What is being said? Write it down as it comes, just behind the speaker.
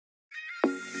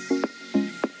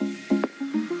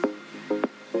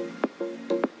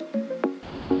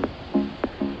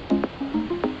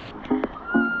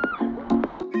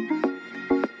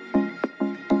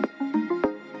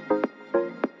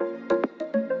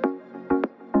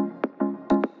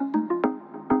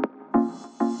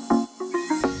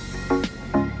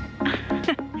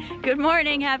Good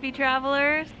morning, happy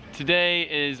travelers. Today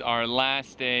is our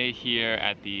last day here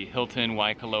at the Hilton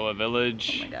Waikoloa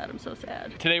Village. Oh my god, I'm so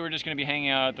sad. Today we're just going to be hanging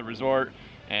out at the resort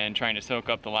and trying to soak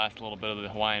up the last little bit of the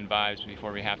Hawaiian vibes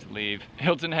before we have to leave.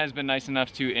 Hilton has been nice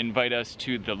enough to invite us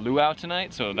to the luau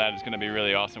tonight, so that is going to be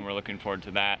really awesome. We're looking forward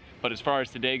to that. But as far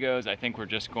as today goes, I think we're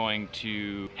just going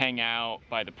to hang out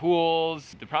by the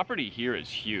pools. The property here is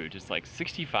huge. It's like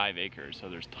 65 acres, so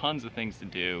there's tons of things to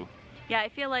do. Yeah, I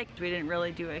feel like we didn't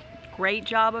really do a great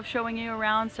job of showing you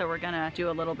around, so we're gonna do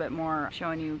a little bit more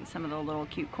showing you some of the little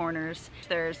cute corners.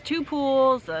 There's 2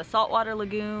 pools, a saltwater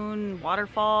lagoon,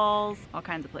 waterfalls, all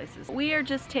kinds of places. We are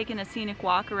just taking a scenic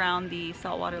walk around the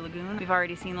saltwater lagoon. We've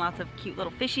already seen lots of cute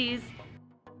little fishies.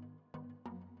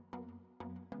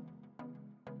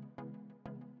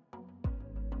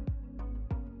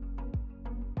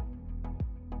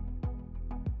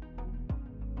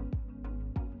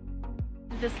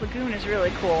 This lagoon is really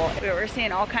cool. We were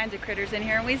seeing all kinds of critters in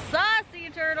here, and we saw a sea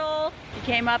turtle. He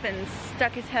came up and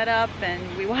stuck his head up, and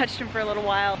we watched him for a little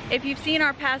while. If you've seen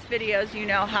our past videos, you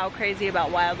know how crazy about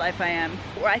wildlife I am.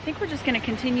 I think we're just gonna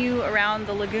continue around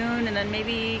the lagoon and then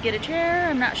maybe get a chair,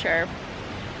 I'm not sure.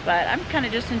 But I'm kind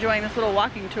of just enjoying this little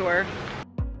walking tour.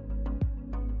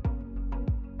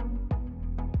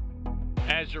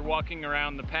 As you're walking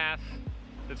around the path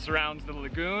that surrounds the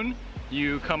lagoon,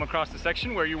 you come across the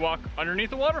section where you walk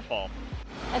underneath a waterfall.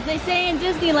 As they say in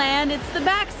Disneyland, it's the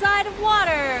backside of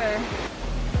water.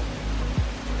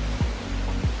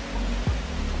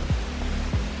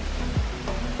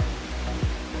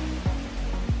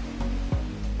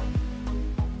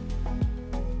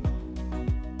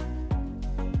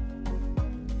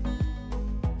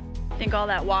 I think all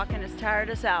that walking has tired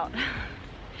us out.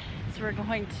 So we're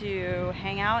going to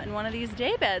hang out in one of these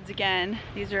day beds again.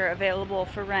 These are available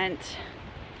for rent.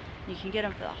 You can get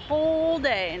them for the whole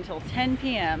day until 10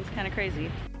 p.m. It's kind of crazy.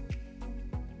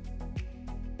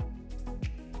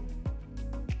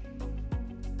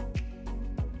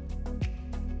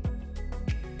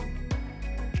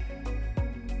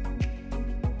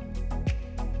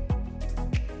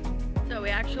 So we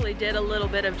actually did a little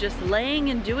bit of just laying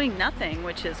and doing nothing,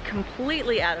 which is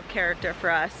completely out of character for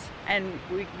us. And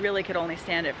we really could only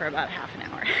stand it for about half an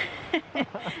hour.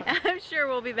 I'm sure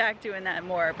we'll be back doing that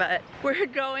more, but we're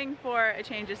going for a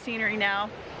change of scenery now.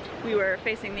 We were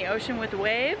facing the ocean with the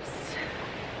waves,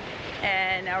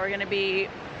 and now we're gonna be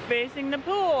facing the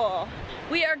pool.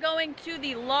 We are going to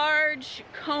the large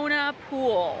Kona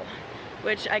pool,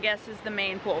 which I guess is the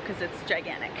main pool because it's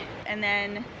gigantic. And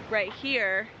then right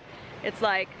here, it's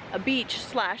like a beach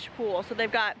slash pool. So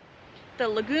they've got the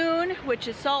lagoon, which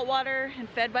is saltwater and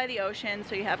fed by the ocean,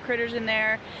 so you have critters in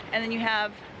there. And then you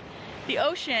have the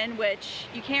ocean, which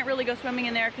you can't really go swimming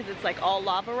in there because it's like all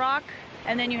lava rock.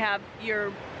 And then you have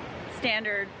your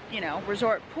standard, you know,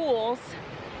 resort pools.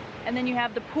 And then you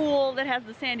have the pool that has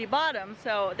the sandy bottom.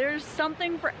 So there's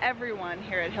something for everyone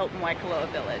here at Hilton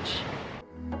Waikoloa Village.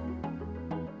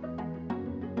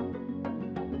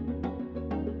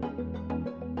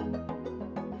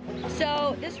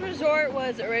 So this resort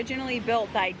was originally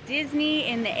built by Disney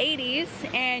in the 80s,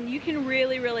 and you can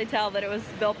really tell that it was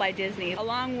built by Disney.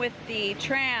 Along with the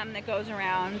tram that goes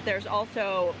around, there's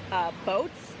also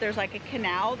boats. There's like a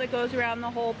canal that goes around the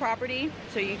whole property,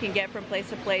 so you can get from place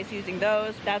to place using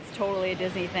those. That's totally a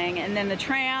Disney thing. And then the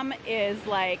tram is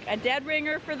like a dead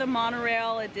ringer for the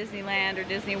monorail at Disneyland or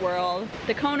Disney World.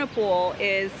 The Kona pool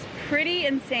is pretty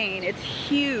insane. It's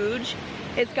huge.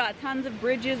 It's got tons of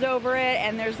bridges over it,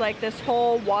 and there's like this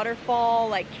whole waterfall,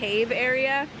 like cave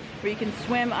area where you can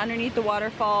swim underneath the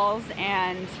waterfalls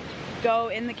and go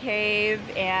in the cave,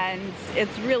 and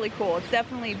it's really cool. It's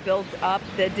definitely built up.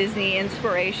 The Disney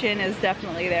inspiration is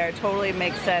definitely there. It totally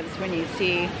makes sense when you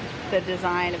see the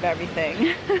design of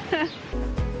everything.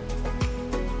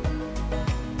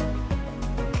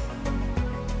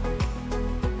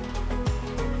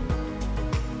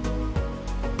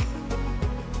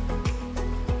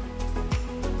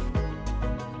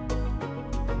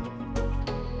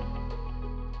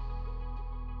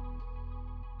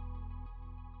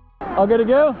 All good to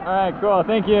go? All right, cool,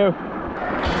 thank you.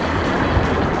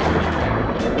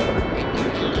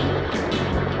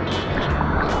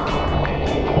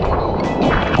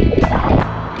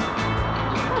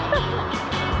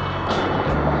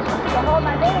 Hold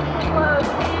my legs too close.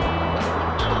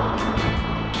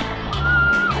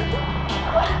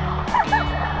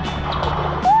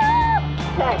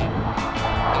 Okay.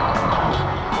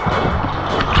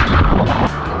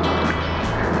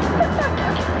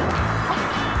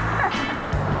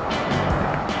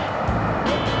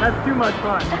 That's too much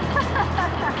fun.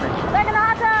 Like an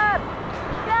hot tub!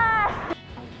 Yeah!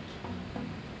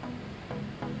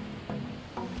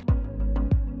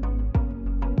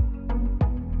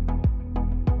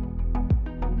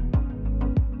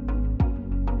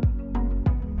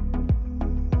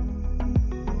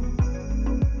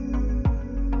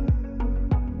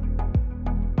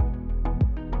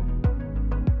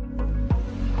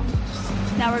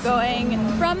 Now we're going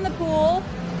from the pool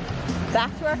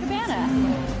back to our cabana.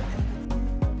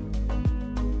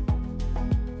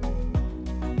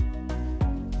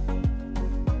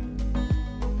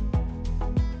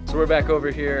 So we're back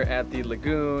over here at the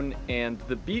lagoon, and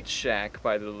the beach shack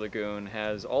by the lagoon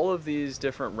has all of these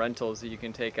different rentals that you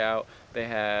can take out. They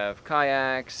have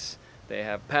kayaks, they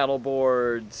have paddle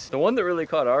boards. The one that really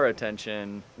caught our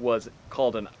attention was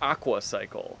called an aqua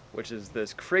cycle, which is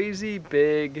this crazy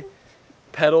big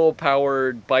pedal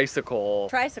powered bicycle.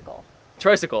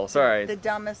 Tricycle, sorry. The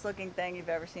dumbest looking thing you've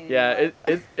ever seen in Yeah, your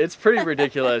life. it's pretty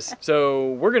ridiculous.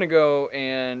 So we're gonna go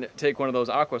and take one of those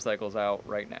aqua cycles out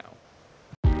right now.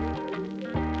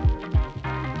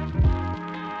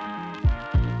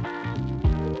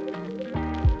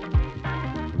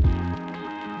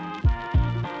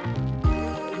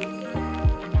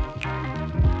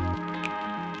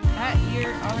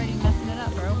 You're already messing it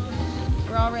up, bro.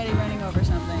 We're already running over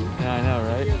something. Yeah, I know,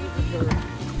 right?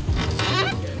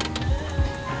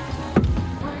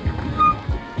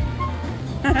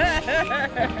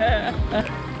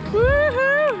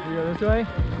 Woohoo! You go this way?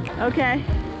 Okay,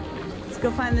 let's go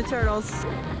find the turtles.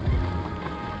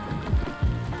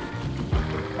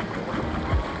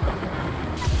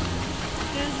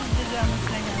 This is the dumbest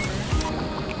thing ever.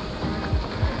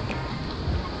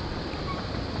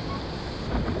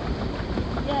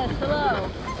 Yes, hello.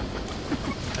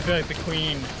 I feel like the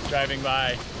queen driving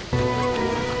by.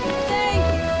 Thank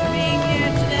you for being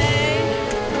here today.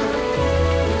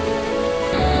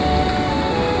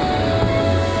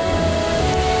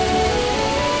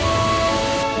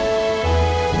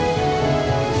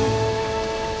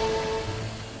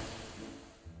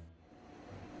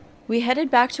 We headed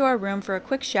back to our room for a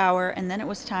quick shower, and then it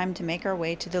was time to make our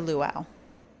way to the luau.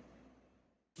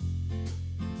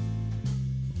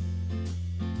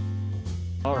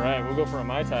 All right, we'll go for a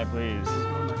Mai Tai, please.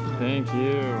 Thank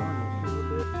you.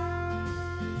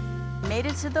 Made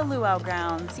it to the luau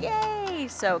grounds, yay!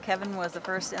 So Kevin was the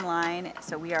first in line,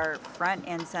 so we are front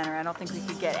and center. I don't think we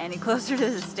could get any closer to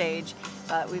the stage,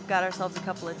 but we've got ourselves a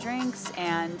couple of drinks,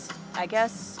 and I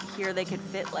guess here they could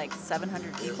fit like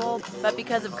 700 people, but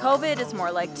because of COVID, it's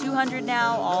more like 200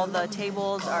 now. All the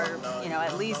tables are, you know,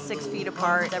 at least 6 feet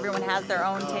apart. Everyone has their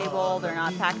own table. They're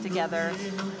not packed together.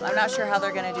 I'm not sure how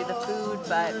they're gonna do the food,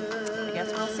 but I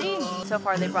guess we'll see. So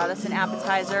far, they brought us an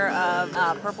appetizer of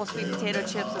purple sweet potato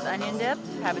chips with onion dip.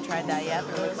 Haven't tried that yet,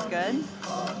 but it looks good.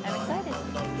 I'm excited.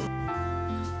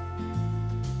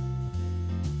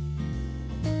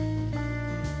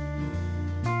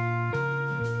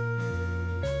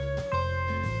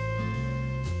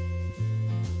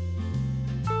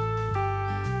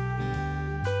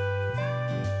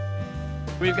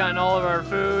 We've gotten all of our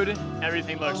food.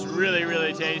 Everything looks really,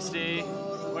 really tasty.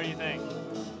 What do you think?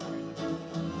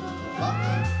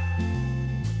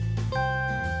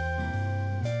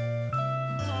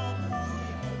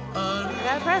 I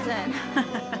got a present.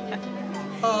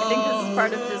 I think this is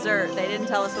part of dessert. They didn't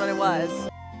tell us what it was.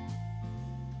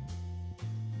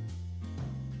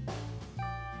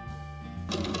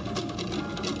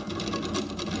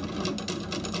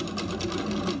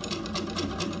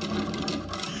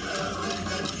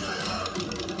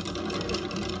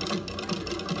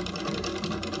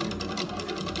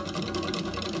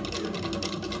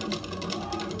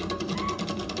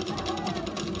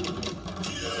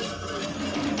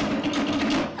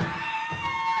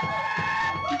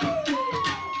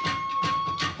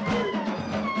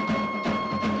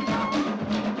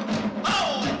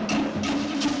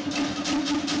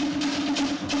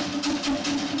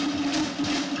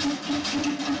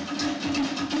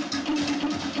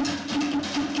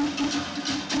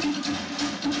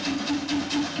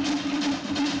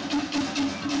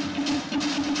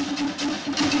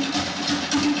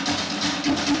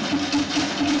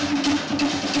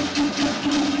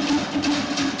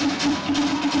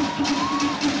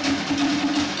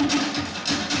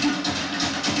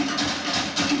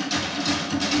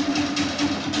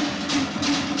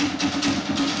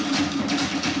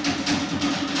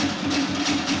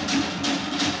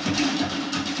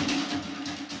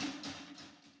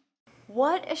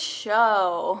 What a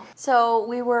show. So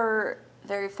we were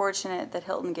very fortunate that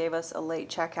Hilton gave us a late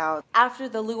checkout. After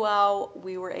the luau,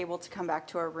 we were able to come back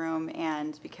to our room,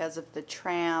 and because of the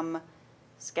tram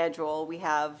schedule, we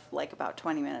have like about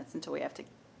 20 minutes until we have to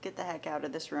get the heck out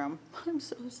of this room. I'm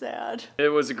so sad. It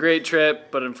was a great trip,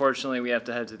 but unfortunately we have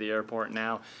to head to the airport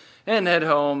now and head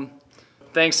home.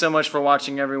 Thanks so much for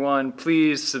watching, everyone.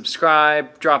 Please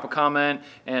subscribe, drop a comment,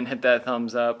 and hit that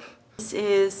thumbs up. This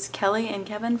is Kelly and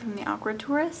Kevin from the Awkward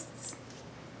Tourists.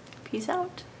 Peace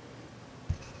out.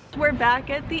 We're back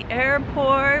at the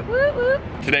airport. Woo woo.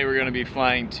 Today we're going to be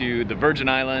flying to the Virgin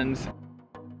Islands.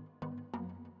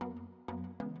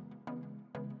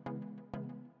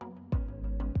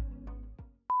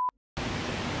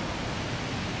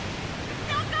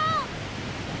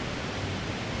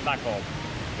 It's not cold.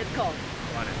 It's cold.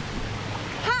 On it.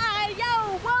 Hi,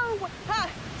 yo, whoa, ha,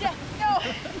 yeah,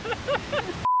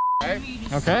 yo.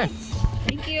 Okay.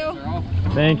 Thank you.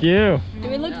 Thank you. Do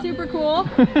we look super cool?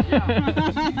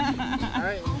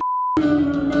 Alright.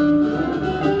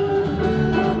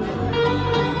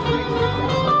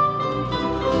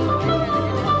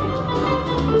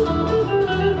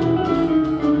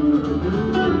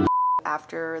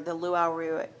 After the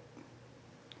luau,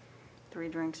 3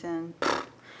 drinks in.